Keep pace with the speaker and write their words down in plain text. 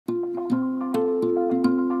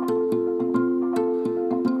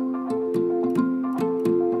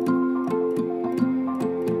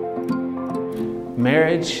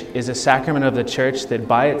marriage is a sacrament of the church that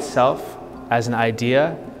by itself, as an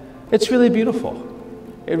idea, it's really beautiful.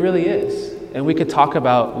 It really is. And we could talk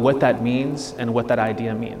about what that means and what that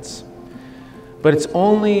idea means. But it's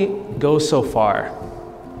only goes so far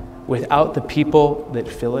without the people that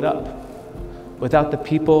fill it up, without the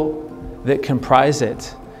people that comprise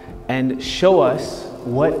it and show us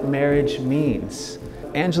what marriage means.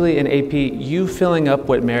 Anjali and AP, you filling up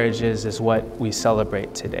what marriage is what we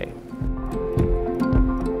celebrate today.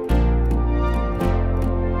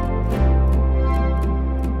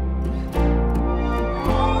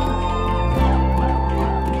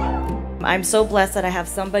 I'm so blessed that I have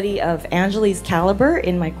somebody of Anjali's caliber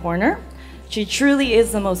in my corner. She truly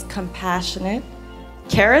is the most compassionate,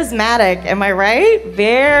 charismatic, am I right?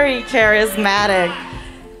 Very charismatic.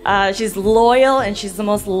 She's loyal and she's the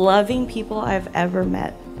most loving people I've ever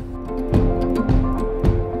met.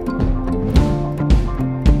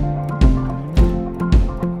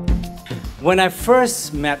 When I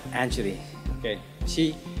first met Anjali, okay,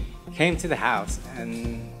 she came to the house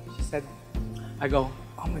and she said, I go,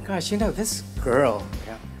 oh my gosh, you know, this girl,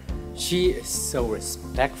 yeah, she is so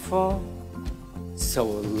respectful, so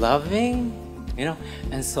loving, you know,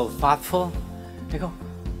 and so thoughtful. I go,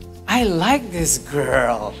 I like this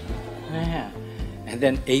girl. Yeah. And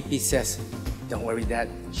then AP says, don't worry, Dad,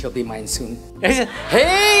 she'll be mine soon. I said,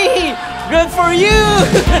 hey, good for you.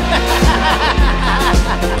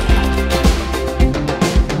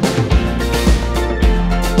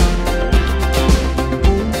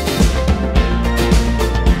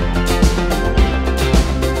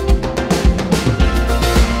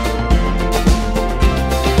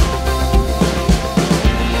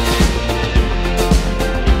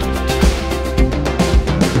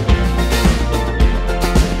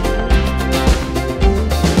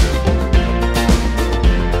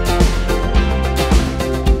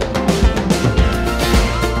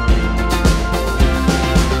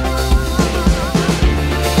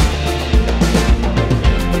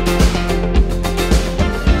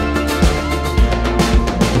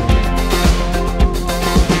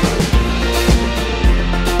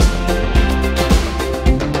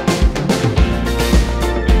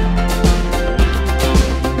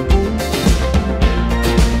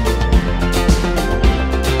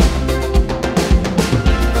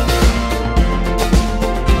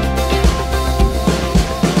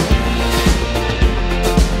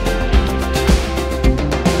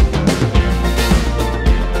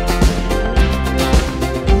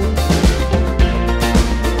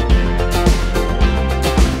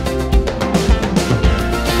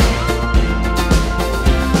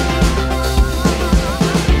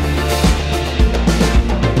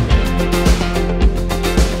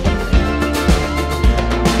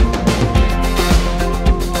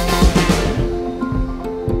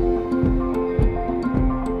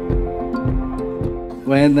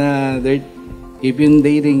 When they've been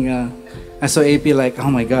dating, I saw AP like,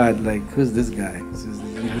 oh my God, like, who's this guy? Is this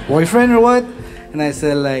your boyfriend or what? And I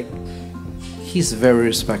said like, he's very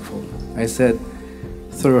respectful. I said,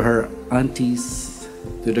 through her aunties,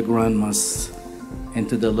 to the grandmas, and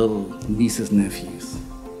to the little nieces, nephews.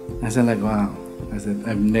 I said like, wow. I said,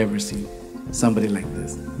 I've never seen somebody like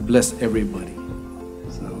this. Bless everybody.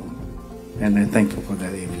 So, and I'm thankful for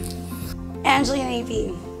that, AP. Anjali and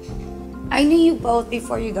AP, I knew you both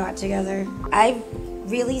before you got together. I've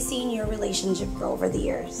really seen your relationship grow over the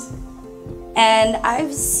years. And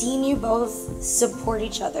I've seen you both support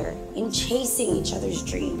each other in chasing each other's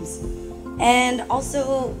dreams. And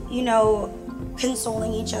also, you know,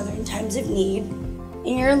 consoling each other in times of need.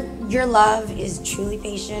 And your love is truly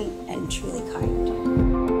patient and truly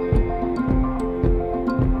kind.